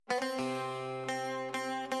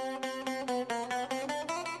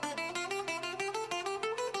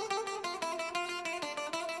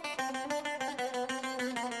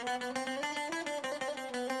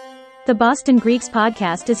The Boston Greeks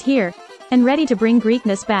podcast is here and ready to bring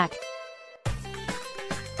Greekness back.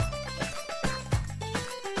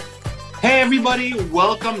 Hey everybody,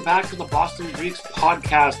 welcome back to the Boston Greeks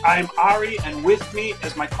podcast. I'm Ari, and with me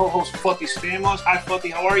is my co-host Foti Stamos. Hi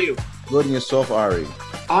Foti, how are you? Good, and yourself, Ari?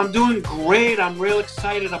 I'm doing great. I'm real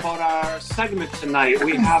excited about our segment tonight.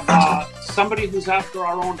 We have somebody who's after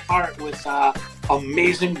our own heart with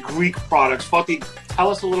amazing Greek products. Foti, tell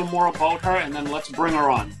us a little more about her, and then let's bring her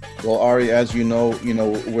on. Well, Ari, as you know,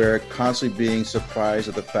 we're constantly being surprised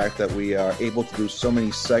at the fact that we are able to do so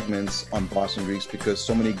many segments on Boston Greeks because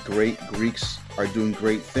so many great Greeks are doing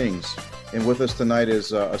great things. And with us tonight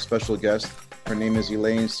is a special guest. Her name is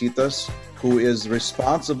Elaine Sitas, who is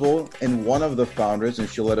responsible and one of the founders, and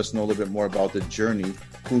she'll let us know a little bit more about the journey,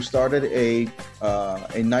 who started a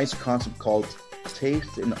nice concept called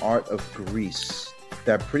Taste and Art of Greece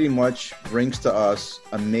that pretty much brings to us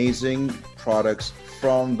amazing products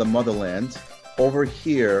from the motherland over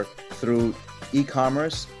here through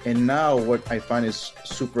e-commerce. And now what I find is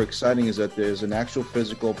super exciting is that there's an actual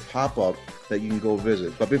physical pop-up that you can go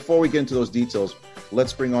visit. But before we get into those details,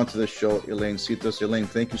 let's bring on to the show Elaine Sitas. Elaine,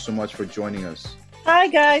 thank you so much for joining us. Hi,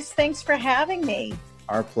 guys. Thanks for having me.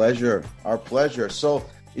 Our pleasure. Our pleasure. So,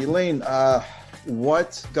 Elaine,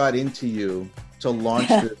 what got into you to launch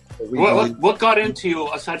this? What got into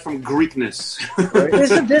you aside from Greekness?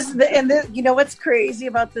 You know what's crazy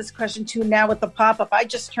about this question too? Now with the pop-up, I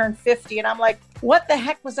just turned 50, and I'm like, what the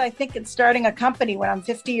heck was I thinking starting a company when I'm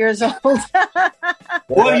 50 years old?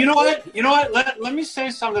 Well, you know what? Let me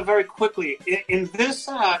say something very quickly. In this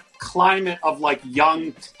climate of like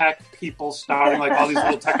young tech people starting like all these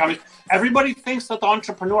little tech companies, everybody thinks that the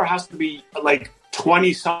entrepreneur has to be like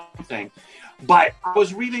 20 something. But I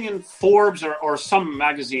was reading in Forbes or some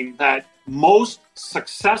magazine that most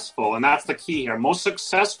successful, and that's the key here, most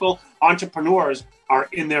successful entrepreneurs are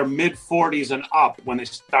in their mid-40s and up when they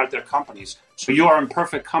start their companies. So you are in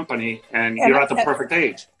perfect company, and you're at the perfect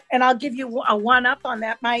age. And I'll give you a one-up on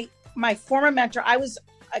that. My former mentor, I was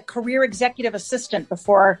a career executive assistant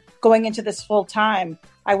before going into this full-time.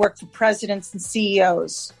 I worked for presidents and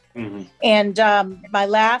CEOs. Mm-hmm. And my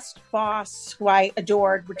last boss, who I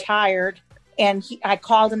adored, retired. And I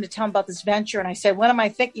called him to tell him about this venture. And I said, what am I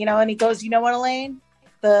thinking? And he goes, you know what, Elaine?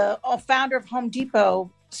 The founder of Home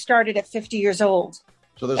Depot started at 50 years old.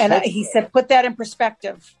 So he said, put that in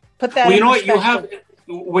perspective. Well, you know what? You have,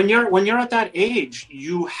 when you're at that age,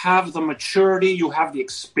 you have the maturity, you have the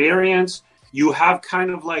experience, you have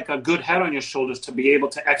kind of like a good head on your shoulders to be able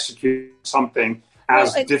to execute something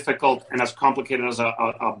as difficult and as complicated as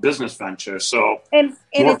a business venture. So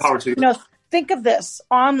more power to you. Think of this,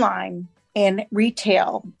 online and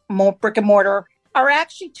retail, more brick and mortar, are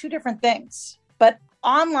actually two different things. But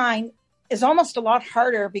online is almost a lot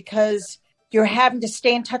harder because you're having to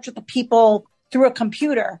stay in touch with the people through a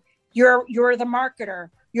computer. You're the marketer,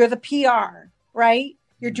 you're the PR, right?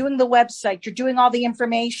 You're doing the website, you're doing all the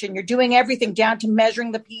information, you're doing everything down to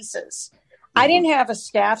measuring the pieces. Mm-hmm. I didn't have a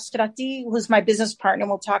staff. Strati, who's my business partner, and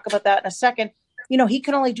we'll talk about that in a second. He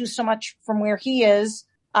can only do so much from where he is.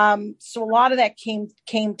 So a lot of that came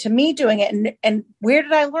to me doing it. And where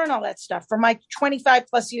did I learn all that stuff? From my 25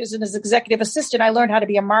 plus years as executive assistant, I learned how to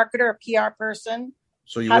be a marketer, a PR person,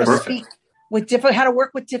 how to speak with how to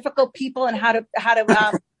work with difficult people, and how to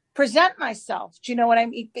present myself. Do you know what I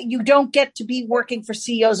mean? You don't get to be working for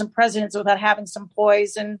CEOs and presidents without having some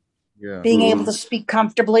poise and being able to speak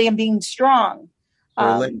comfortably and being strong.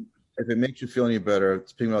 If it makes you feel any better,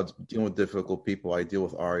 speaking about dealing with difficult people, I deal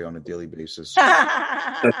with Ari on a daily basis. We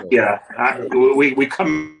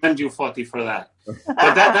commend you, Foti, for that.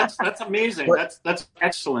 But that's amazing. That's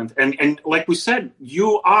excellent. And like we said,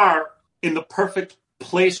 you are in the perfect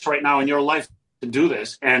place right now in your life to do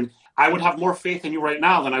this. And I would have more faith in you right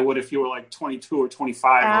now than I would if you were like 22 or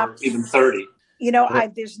 25 or even 30.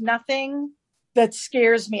 There's nothing that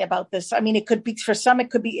scares me about this. I mean, it could be, for some,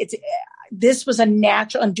 this was a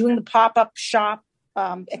natural, and doing the pop-up shop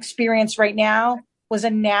experience right now was a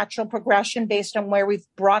natural progression based on where we've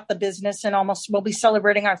brought the business, and we'll be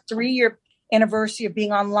celebrating our 3-year anniversary of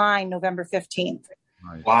being online November 15th.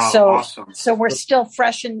 Nice. Wow, awesome. So we're still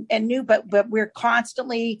fresh and new, but we're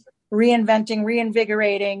constantly reinventing,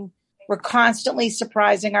 reinvigorating. We're constantly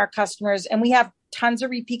surprising our customers, and we have tons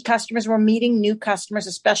of repeat customers. We're meeting new customers,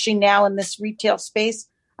 especially now in this retail space.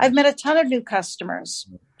 I've met a ton of new customers.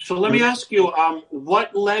 So let me ask you,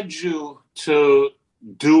 what led you to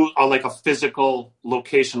do like a physical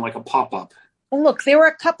location, like a pop-up? Well, look, there were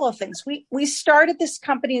a couple of things. We started this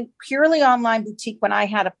company purely online boutique when I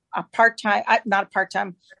had a part-time, not a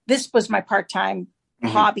part-time. This was my part-time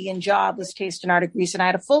hobby and job was Taste and Art of Greece. And I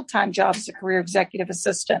had a full-time job as a career executive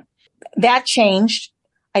assistant. that changed.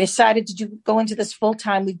 I decided to go into this full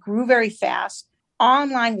time. We grew very fast.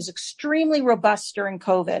 Online was extremely robust during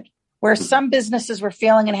COVID, where some businesses were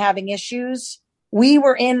failing and having issues. We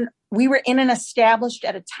were in and established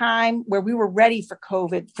at a time where we were ready for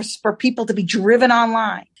COVID, for people to be driven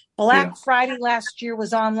online. Black Friday last year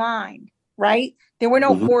was online, right? There were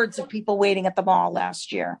no hordes of people waiting at the mall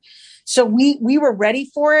last year. So we were ready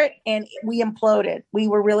for it, and we imploded. We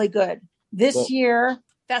were really good. This year,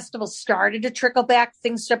 festivals started to trickle back,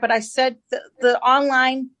 but I said the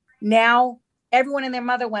online, now everyone and their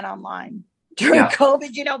mother went online during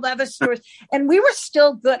COVID, leather stores. And we were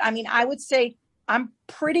still good. I mean, I would say I'm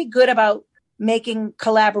pretty good about making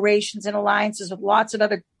collaborations and alliances with lots of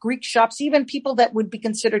other Greek shops, even people that would be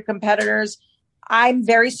considered competitors. I'm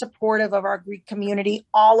very supportive of our Greek community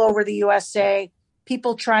all over the USA.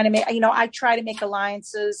 People trying to make, I try to make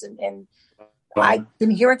alliances, and I've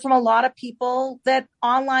been hearing from a lot of people that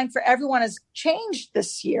online for everyone has changed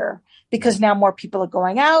this year because now more people are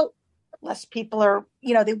going out. Less people are,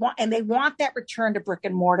 they want that return to brick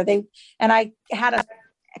and mortar. And I had an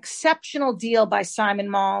exceptional deal by Simon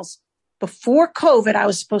Malls. Before COVID, I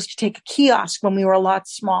was supposed to take a kiosk when we were a lot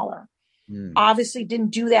smaller. Obviously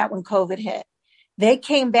didn't do that when COVID hit. They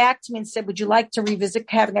came back to me and said, would you like to revisit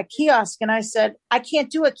having a kiosk? And I said, I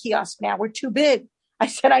can't do a kiosk now. We're too big. I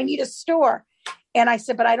said, I need a store. And I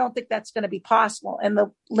said, but I don't think that's going to be possible. And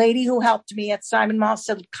the lady who helped me at Simon Malls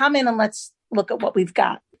said, come in and let's look at what we've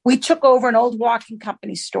got. We took over an old walking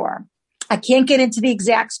company store. I can't get into the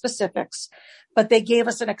exact specifics, but they gave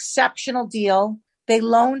us an exceptional deal. They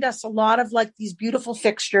loaned us a lot of these beautiful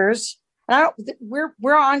fixtures. And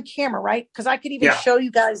we're on camera, right? Because I could even show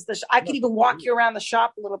you guys I could even walk you around the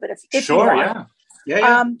shop a little bit if you want.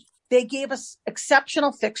 Yeah. They gave us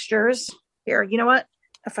exceptional fixtures. Here, you know what?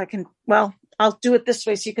 If I can, I'll do it this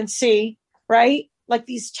way so you can see, right? Like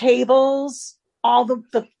these tables, all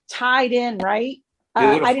the tied in, right?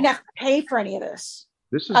 I didn't have to pay for any of this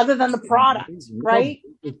other than the product, right?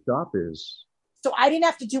 The shop is. So I didn't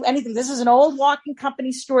have to do anything. This is an old walking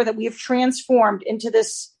company store that we have transformed into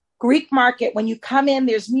this Greek market. When you come in,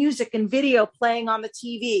 there's music and video playing on the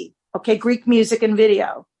TV. Okay, Greek music and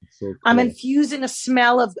video. So cool. I'm infusing a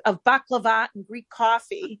smell of baklava and Greek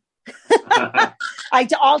coffee. I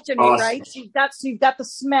alternate, awesome. Right? So you've got the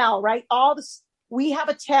smell, right? All this. We have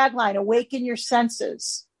a tagline: "Awaken your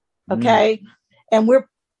senses." Okay, and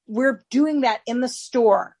we're doing that in the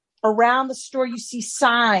store. Around the store, you see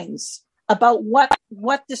signs about what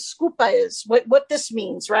this scupa is, what this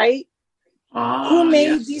means, right? Who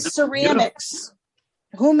made these ceramics?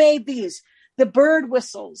 Who made these? The bird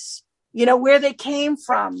whistles, where they came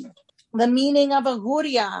from, the meaning of a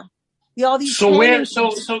huria. All these.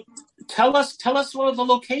 So tell us what the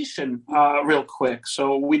location, real quick,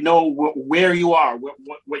 so we know where you are,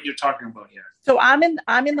 what you're talking about here. So I'm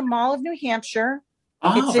in the Mall of New Hampshire.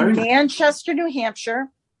 It's in Manchester, New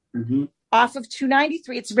Hampshire, off of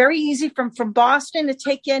 293. It's very easy from Boston to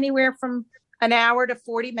take you anywhere from an hour to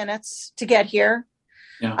 40 minutes to get here.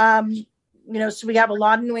 Yeah. So we have a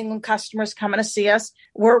lot of New England customers coming to see us.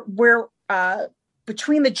 We're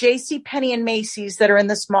between the JCPenney and Macy's that are in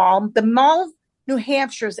this mall. The Mall of New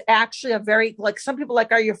Hampshire is actually a very, some people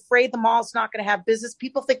are you afraid the mall's not going to have business?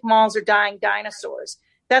 People think malls are dying dinosaurs.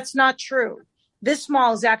 That's not true. This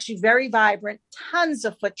mall is actually very vibrant, tons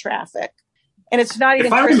of foot traffic. And it's not even.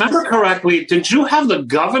 If I remember correctly, did you have the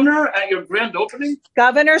governor at your grand opening?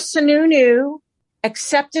 Governor Sununu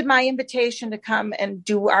accepted my invitation to come and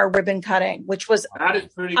do our ribbon cutting, which was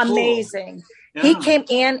amazing. Cool. Yeah. He came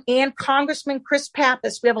in, and Congressman Chris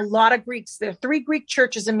Pappas. We have a lot of Greeks. There are 3 Greek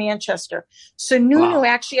churches in Manchester. Sununu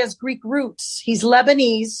actually has Greek roots. He's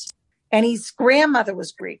Lebanese, and his grandmother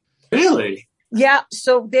was Greek. Really? Yeah,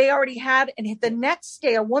 so they already had, and the next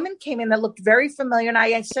day, a woman came in that looked very familiar, and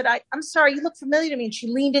I said, I'm sorry, you look familiar to me. And she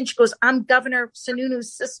leaned in, she goes, I'm Governor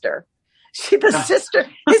Sununu's sister. His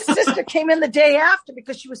sister came in the day after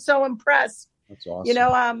because she was so impressed. That's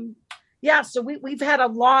awesome. So we've had a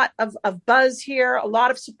lot of buzz here, a lot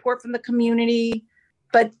of support from the community,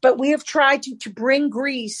 but we have tried to bring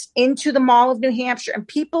Greece into the Mall of New Hampshire, and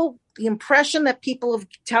the impression that people are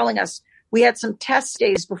telling us. We had some test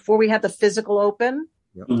days before we had the physical open.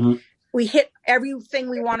 Yep. Mm-hmm. We hit everything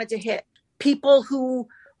we wanted to hit. People who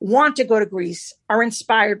want to go to Greece are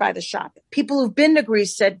inspired by the shop. People who've been to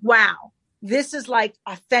Greece said, wow, this is like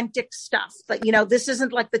authentic stuff. This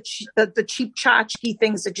isn't like the cheap tchotchke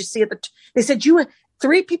things that you see they said,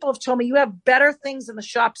 3 people have told me you have better things in the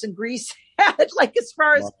shops in Greece, as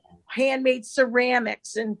far as handmade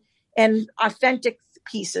ceramics and authentic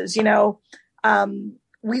pieces,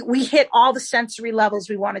 We hit all the sensory levels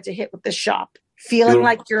we wanted to hit with this shop feeling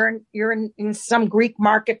like you're in some Greek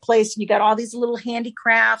marketplace and you got all these little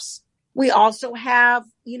handicrafts. We also have,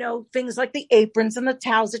 things like the aprons and the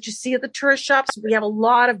towels that you see at the tourist shops. We have a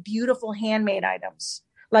lot of beautiful handmade items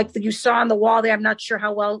like that you saw on the wall there. I'm not sure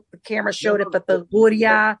how well the camera showed it, but the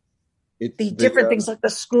guria, the different things like the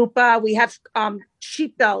scupa. We have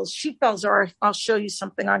sheep bells. Sheep bells I'll show you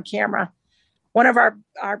something on camera. One of our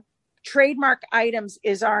trademark items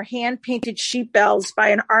is our hand-painted sheep bells by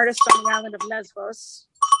an artist on the island of Lesbos.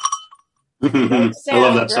 I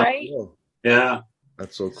love that stuff. Right? Yeah.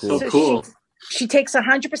 That's so cool. So cool. She takes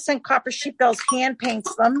 100% copper sheep bells, hand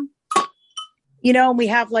paints them. And we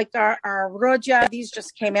have like our roja. These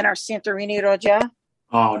just came in, our Santorini roja.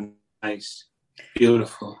 Oh, nice.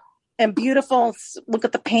 Beautiful. And beautiful. Look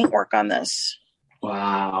at the paintwork on this.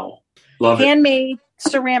 Wow. Love Handmade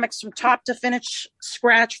ceramics from top to finish,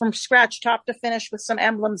 from scratch, top to finish with some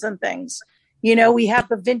emblems and things. We have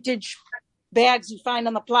the vintage bags you find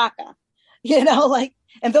on the placa,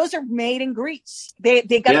 and those are made in Greece. They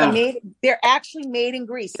got them made. They're actually made in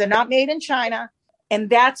Greece. They're not made in China. And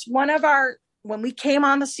that's when we came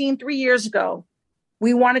on the scene 3 years ago,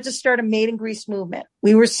 we wanted to start a made in Greece movement.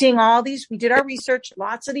 We were seeing all these, we did our research,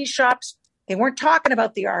 lots of these shops, they weren't talking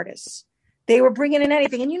about the artists. They were bringing in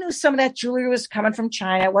anything. And some of that jewelry was coming from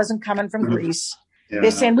China. It wasn't coming from Greece. Yeah.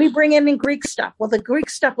 They're saying, we bring in Greek stuff. Well, the Greek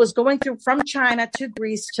stuff was going through from China to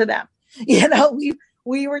Greece to them.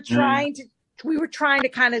 We were trying to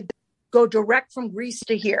kind of go direct from Greece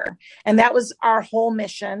to here. And that was our whole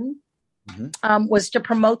mission, was to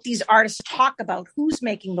promote these artists, talk about who's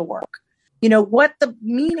making the work, what the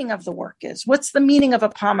meaning of the work is. What's the meaning of a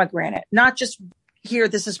pomegranate? Not just here,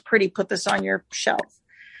 this is pretty, put this on your shelf.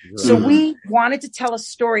 So we wanted to tell a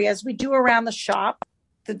story as we do around the shop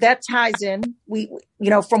that ties in,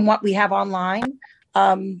 from what we have online.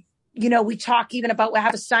 We talk even about, we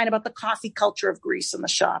have a sign about the coffee culture of Greece in the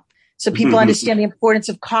shop. So people understand the importance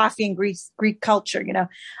of coffee in Greek culture,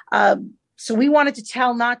 So we wanted to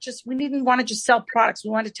tell we didn't want to just sell products. We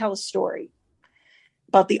wanted to tell a story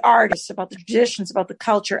about the artists, about the traditions, about the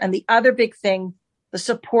culture. And the other big thing, the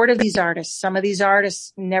support of these artists. Some of these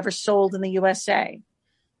artists never sold in the USA.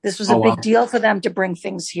 This was a big deal for them to bring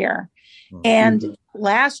things here. And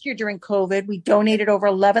last year during COVID, we donated over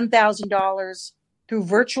 $11,000 through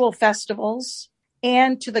virtual festivals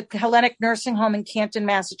and to the Hellenic Nursing Home in Canton,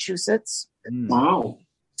 Massachusetts. Wow.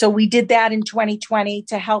 So we did that in 2020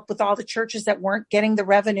 to help with all the churches that weren't getting the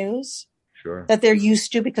revenues that they're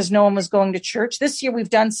used to because no one was going to church. This year, we've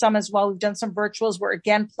done some as well. We've done some virtuals. We're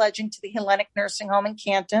again pledging to the Hellenic Nursing Home in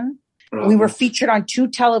Canton. We were featured on 2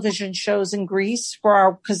 television shows in Greece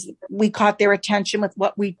because we caught their attention with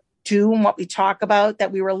what we do and what we talk about,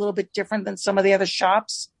 that we were a little bit different than some of the other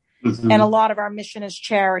shops. And a lot of our mission is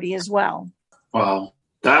charity as well. Wow.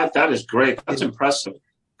 That is great. That's impressive.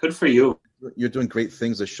 Good for you. You're doing great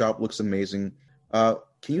things. The shop looks amazing. Can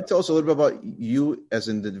you tell us a little bit about you as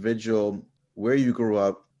an individual, where you grew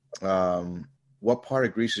up, what part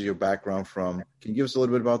of Greece is your background from? Can you give us a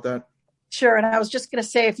little bit about that? Sure. And I was just going to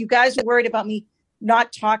say, if you guys are worried about me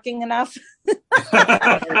not talking enough,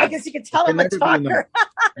 I guess you could tell I'm a talker.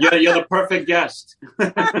 You're the perfect guest.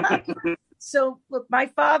 So, look, my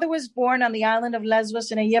father was born on the island of Lesbos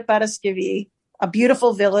in Agia Paraskivi, a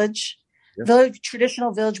beautiful village,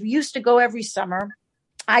 traditional village. We used to go every summer.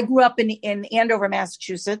 I grew up in Andover,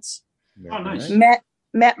 Massachusetts. Oh, nice.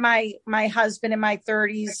 Met my husband in my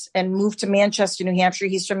 30s and moved to Manchester, New Hampshire.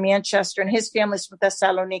 He's from Manchester and his family's from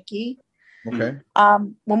Thessaloniki. Okay.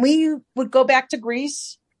 When we would go back to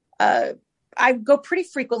Greece, I go pretty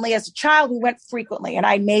frequently. As a child, we went frequently. And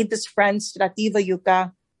I made this friend, Strativa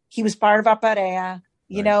Yuka. He was part of Aparea.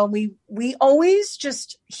 We always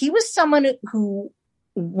he was someone who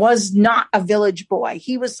was not a village boy.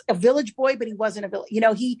 He was a village boy, but he wasn't a village.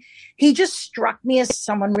 He just struck me as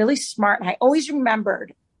someone really smart. And I always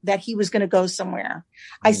remembered that he was going to go somewhere.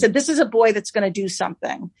 I said, this is a boy that's going to do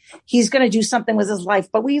something. He's going to do something with his life.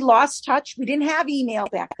 But we lost touch. We didn't have email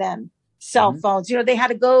back then, cell phones. They had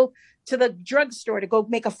to go to the drugstore to go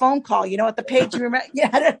make a phone call, at the page. You remember?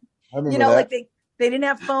 Like they didn't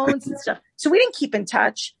have phones and stuff. So we didn't keep in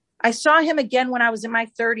touch. I saw him again when I was in my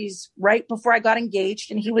 30s, right before I got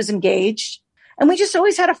engaged, and he was engaged. And we just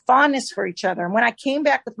always had a fondness for each other. And when I came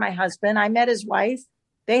back with my husband, I met his wife.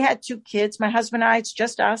 They had 2 kids. My husband and I, it's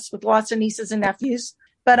just us with lots of nieces and nephews.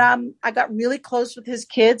 But I got really close with his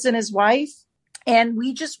kids and his wife. And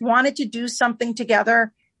we just wanted to do something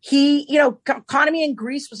together. He, economy in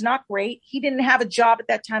Greece was not great. He didn't have a job at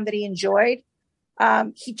that time that he enjoyed.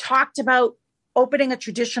 He talked about opening a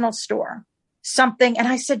traditional store, something. And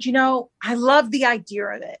I said, I love the idea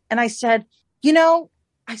of it. And I said,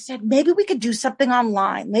 I said, maybe we could do something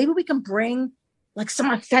online. Maybe we can bring like some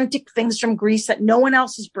authentic things from Greece that no one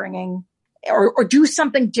else is bringing, or do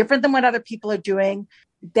something different than what other people are doing.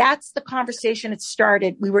 That's the conversation it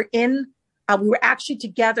started. We were actually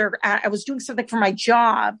together. I was doing something for my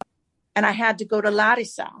job and I had to go to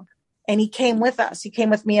Larissa, and he came with us. He came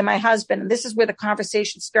with me and my husband. And this is where the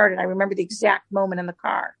conversation started. I remember the exact moment in the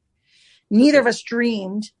car. Neither of us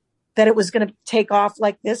dreamed that it was going to take off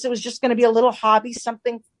like this. It was just going to be a little hobby,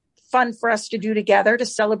 something fun for us to do together to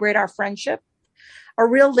celebrate our friendship, a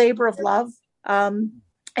real labor of love. And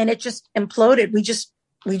it just imploded. We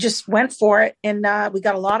just went for it. And we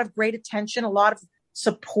got a lot of great attention, a lot of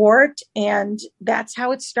support. And that's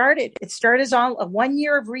how it started. It started as all of 1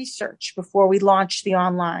 year of research before we launched the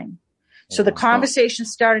online. So the conversation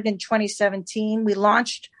started in 2017. We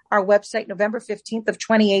launched our website November 15th of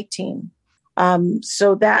 2018.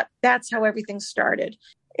 So that's how everything started.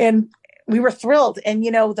 And we were thrilled. And,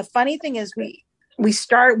 you know, the funny thing is we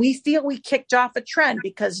feel we kicked off a trend,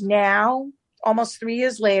 because now, almost 3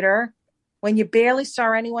 years later, when you barely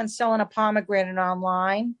saw anyone selling a pomegranate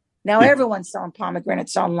online, now everyone's selling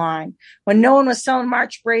pomegranates online. When no one was selling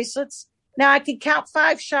March bracelets, now I can count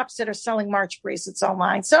 5 shops that are selling March bracelets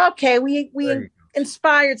online. So, okay, we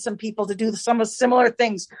inspired some people to do some of similar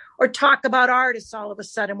things, or talk about artists all of a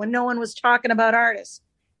sudden when no one was talking about artists.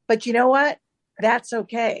 But you know what? That's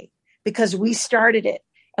okay, because we started it,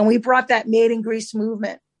 and we brought that Made in Greece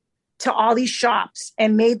movement to all these shops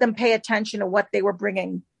and made them pay attention to what they were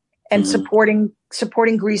bringing and supporting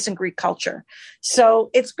Greece and Greek culture. So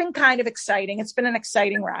it's been kind of exciting. It's been an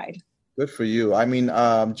exciting ride. Good for you. I mean,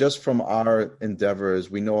 just from our endeavors,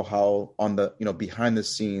 we know how behind the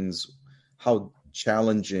scenes, how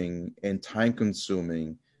challenging and time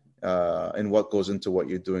consuming and what goes into what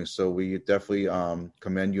you're doing. So we definitely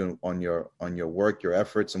commend you on your work, your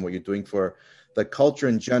efforts, and what you're doing for the culture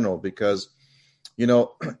in general, because, you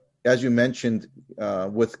know, as you mentioned,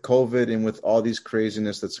 with COVID and with all these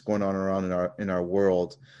craziness that's going on around in our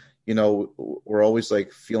world, you know, we're always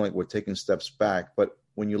like feeling like we're taking steps back. But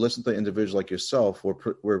when you listen to individuals like yourself,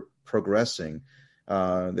 we're progressing.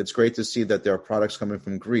 It's great to see that there are products coming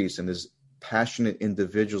from Greece, and there's passionate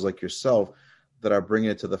individuals like yourself that are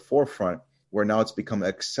bringing it to the forefront, where now it's become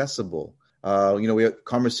accessible. You know, we had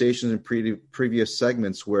conversations in previous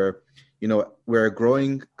segments where, you know, we're a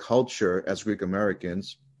growing culture as Greek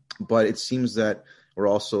Americans, but it seems that we're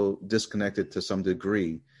also disconnected to some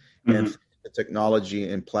degree. Mm-hmm. And the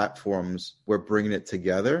technology and platforms, we're bringing it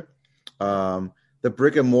together. The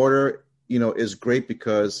brick and mortar, you know, is great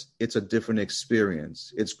because it's a different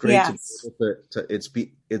experience. It's great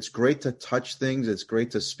it's great to touch things. It's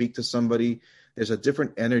great to speak to somebody. There's a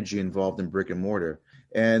different energy involved in brick and mortar.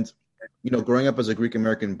 And, you know, growing up as a Greek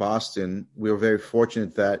American in Boston, we were very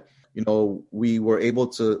fortunate that, you know, we were able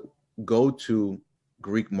to go to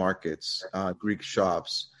Greek markets, Greek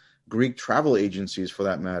shops, Greek travel agencies for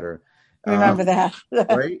that matter. Remember that.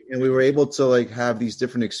 Right? And we were able to like have these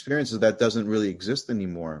different experiences that doesn't really exist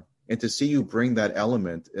anymore. And to see you bring that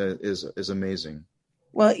element is amazing.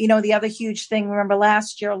 Well, you know, the other huge thing, remember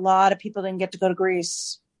last year, a lot of people didn't get to go to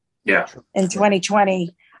Greece. Yeah. In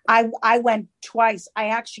 2020. I went twice. I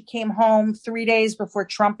actually came home 3 days before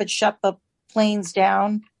Trump had shut the planes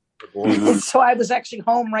down. So I was actually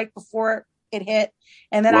home right before it hit.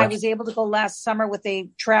 And then I was able to go last summer with a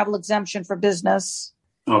travel exemption for business.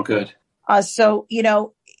 Oh, good. So, you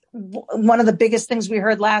know, one of the biggest things we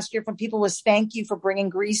heard last year from people was thank you for bringing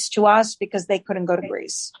Greece to us, because they couldn't go to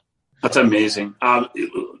Greece. That's amazing.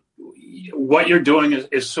 What you're doing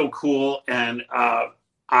is so cool. And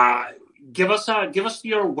give us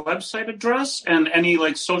your website address and any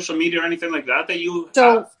like social media or anything like that you have.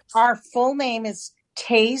 So our full name is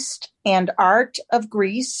Taste and Art of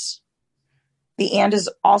Greece. The and is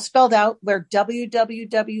all spelled out. We're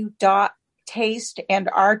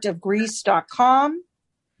www.tasteandartofgreece.com.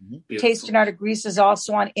 Beautiful. Taste and Art of Greece is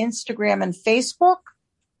also on Instagram and Facebook.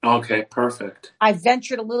 Okay, perfect. I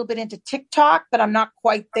ventured a little bit into TikTok, but I'm not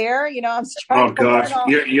quite there. You know, I'm trying to learn all,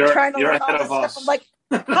 you're ahead of us. I'm like,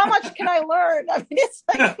 how much can I learn? I mean, it's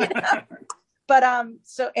like, you know.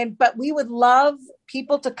 But we would love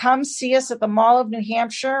people to come see us at the Mall of New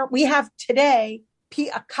Hampshire. We have today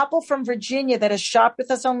a couple from Virginia that has shopped with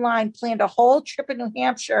us online, planned a whole trip in New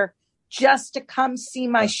Hampshire just to come see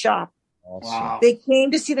my shop. Awesome. Wow. They came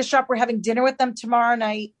to see the shop. We're having dinner with them tomorrow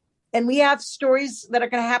night. And we have stories that are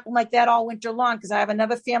going to happen like that all winter long, because I have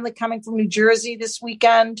another family coming from New Jersey this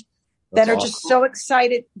weekend that are just so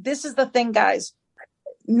excited. This is the thing, guys.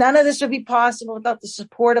 None of this would be possible without the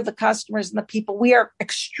support of the customers and the people. We are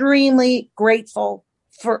extremely grateful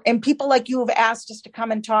for, and people like you have asked us to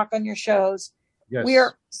come and talk on your shows.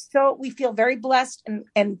 Yes. We feel very blessed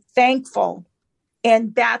and thankful.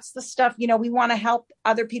 And that's the stuff, we want to help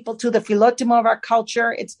other people too. The Filotimo of our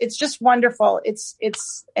culture. It's just wonderful.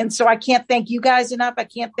 And so I can't thank you guys enough. I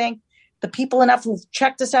can't thank the people enough who've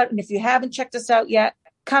checked us out. And if you haven't checked us out yet,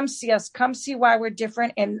 come see us, come see why we're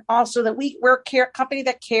different. And also that we're a company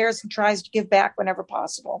that cares and tries to give back whenever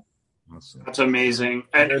possible. Awesome. That's amazing.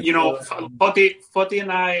 And, Foti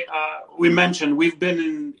and I, we mentioned we've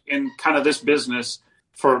been in kind of this business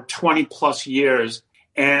for 20 plus years.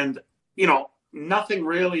 And, nothing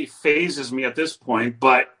really phases me at this point.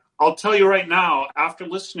 But I'll tell you right now, after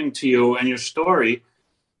listening to you and your story,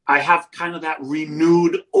 I have kind of that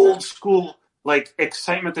renewed old school like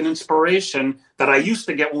excitement and inspiration that I used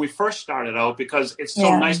to get when we first started out, because it's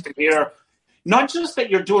so nice to hear not just that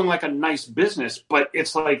you're doing like a nice business, but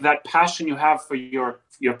it's like that passion you have for your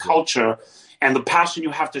culture and the passion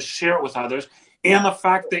you have to share it with others, and the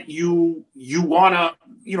fact that you want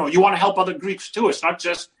to help other Greeks too. It's not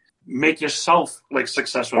just make yourself like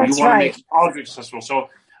successful. That's you want right. to make all Greeks successful. So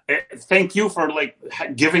thank you for like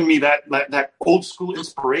giving me that old school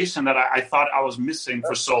inspiration that I thought I was missing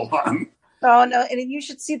for so long. Oh no. And you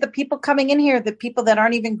should see the people coming in here, the people that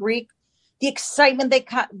aren't even Greek, the excitement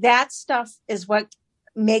that stuff is what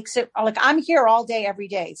makes it like I'm here all day, every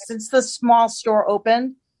day. Since the small store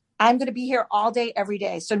opened, I'm going to be here all day, every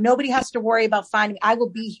day. So nobody has to worry about finding me. I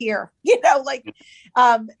will be here,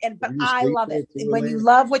 but I love it. When you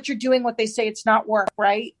love what you're doing, what they say, it's not work,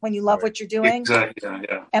 right? When you love what you're doing. Exactly.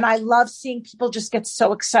 Yeah. And I love seeing people just get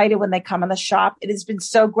so excited when they come in the shop. It has been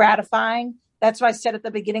so gratifying. That's why I said at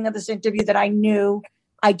the beginning of this interview that I knew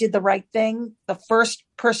I did the right thing. The first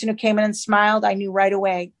person who came in and smiled, I knew right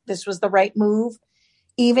away this was the right move.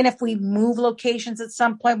 Even if we move locations at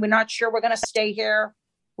some point, we're not sure we're going to stay here.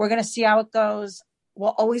 We're going to see how it goes.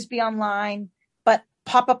 We'll always be online, but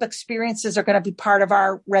pop-up experiences are going to be part of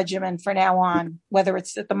our regimen from now on, whether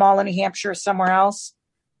it's at the Mall in New Hampshire or somewhere else.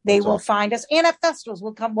 They will find us, and at festivals.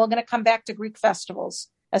 We're going to come back to Greek festivals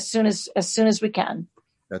as soon as we can.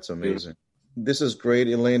 That's amazing. This is great,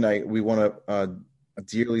 Elaine. We want to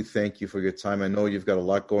dearly thank you for your time. I know you've got a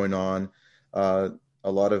lot going on. A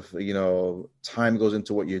lot of time goes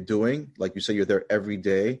into what you're doing. Like you say, you're there every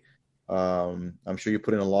day. I'm sure you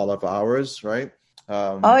put in a lot of hours, right?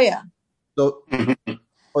 Oh yeah. So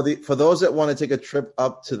for those that want to take a trip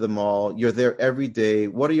up to the mall, you're there every day.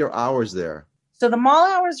 What are your hours there? So the mall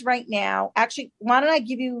hours right now, actually, why don't I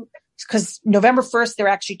give you, because November 1st, they're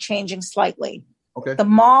actually changing slightly. Okay. The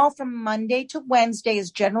mall from Monday to Wednesday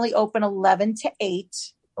is generally open 11 to 8.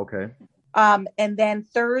 Okay. And then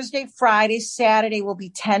Thursday, Friday, Saturday will be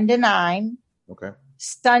 10 to 9. Okay.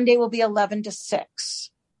 Sunday will be 11 to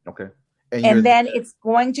 6. Okay. And then it's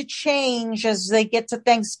going to change as they get to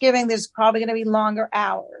Thanksgiving. There's probably going to be longer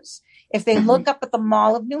hours. If they look up at the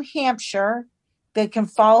Mall of New Hampshire, they can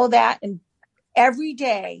follow that. And every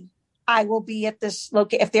day I will be at this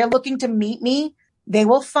location. If they're looking to meet me, they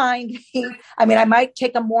will find me. I mean, I might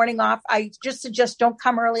take a morning off. I just suggest don't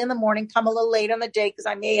come early in the morning, come a little late on the day because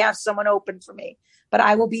I may have someone open for me. But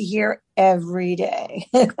I will be here every day.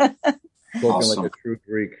 Spoken Awesome. like a true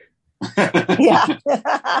Greek. Yeah.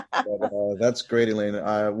 But, that's great, Elaine.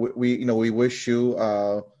 We wish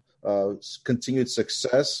you continued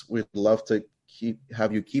success. We'd love to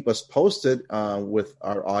have you keep us posted with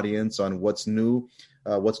our audience on what's new,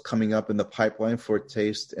 what's coming up in the pipeline for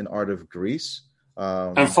Taste and Art of Greece.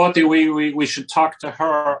 And Foti, we should talk to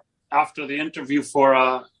her after the interview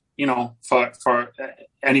for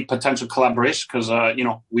any potential collaboration, because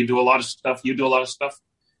we do a lot of stuff, you do a lot of stuff.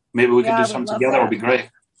 Maybe we could do something together. It would be great.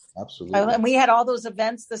 Absolutely. And we had all those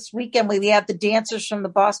events this weekend. We had the dancers from the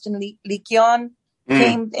Boston Legion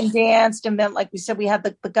came and danced, and then, like we said, we had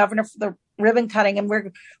the governor for the ribbon cutting, and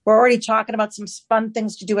we're already talking about some fun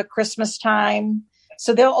things to do at Christmas time.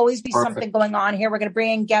 So there'll always be something going on here. We're going to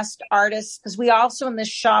bring in guest artists, because we also in this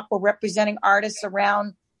shop we're representing artists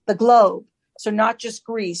around the globe. So not just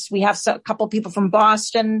Greece. We have a couple of people from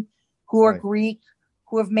Boston who are Greek,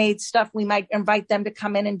 who have made stuff. We might invite them to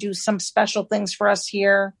come in and do some special things for us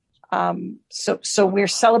here. So we're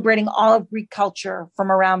celebrating all of Greek culture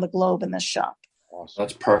from around the globe in this shop. Awesome.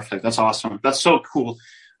 That's perfect. That's awesome. That's so cool.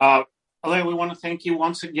 Elaine, we want to thank you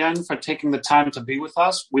once again for taking the time to be with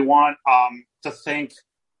us. We want to thank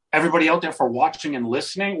everybody out there for watching and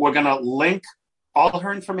listening. We're going to link all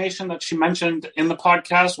her information that she mentioned in the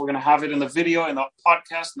podcast. We're going to have it in the video, in the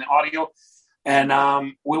podcast, and the audio.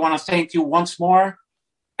 And we want to thank you once more.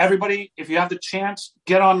 Everybody, if you have the chance,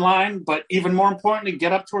 get online. But even more importantly,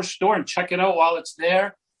 get up to her store and check it out while it's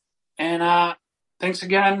there. And thanks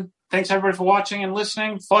again Thanks everybody for watching and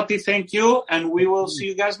listening. Foti, thank you, and we will see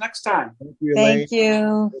you guys next time. Thank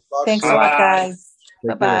you. Thanks a lot, guys.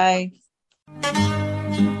 Bye-bye.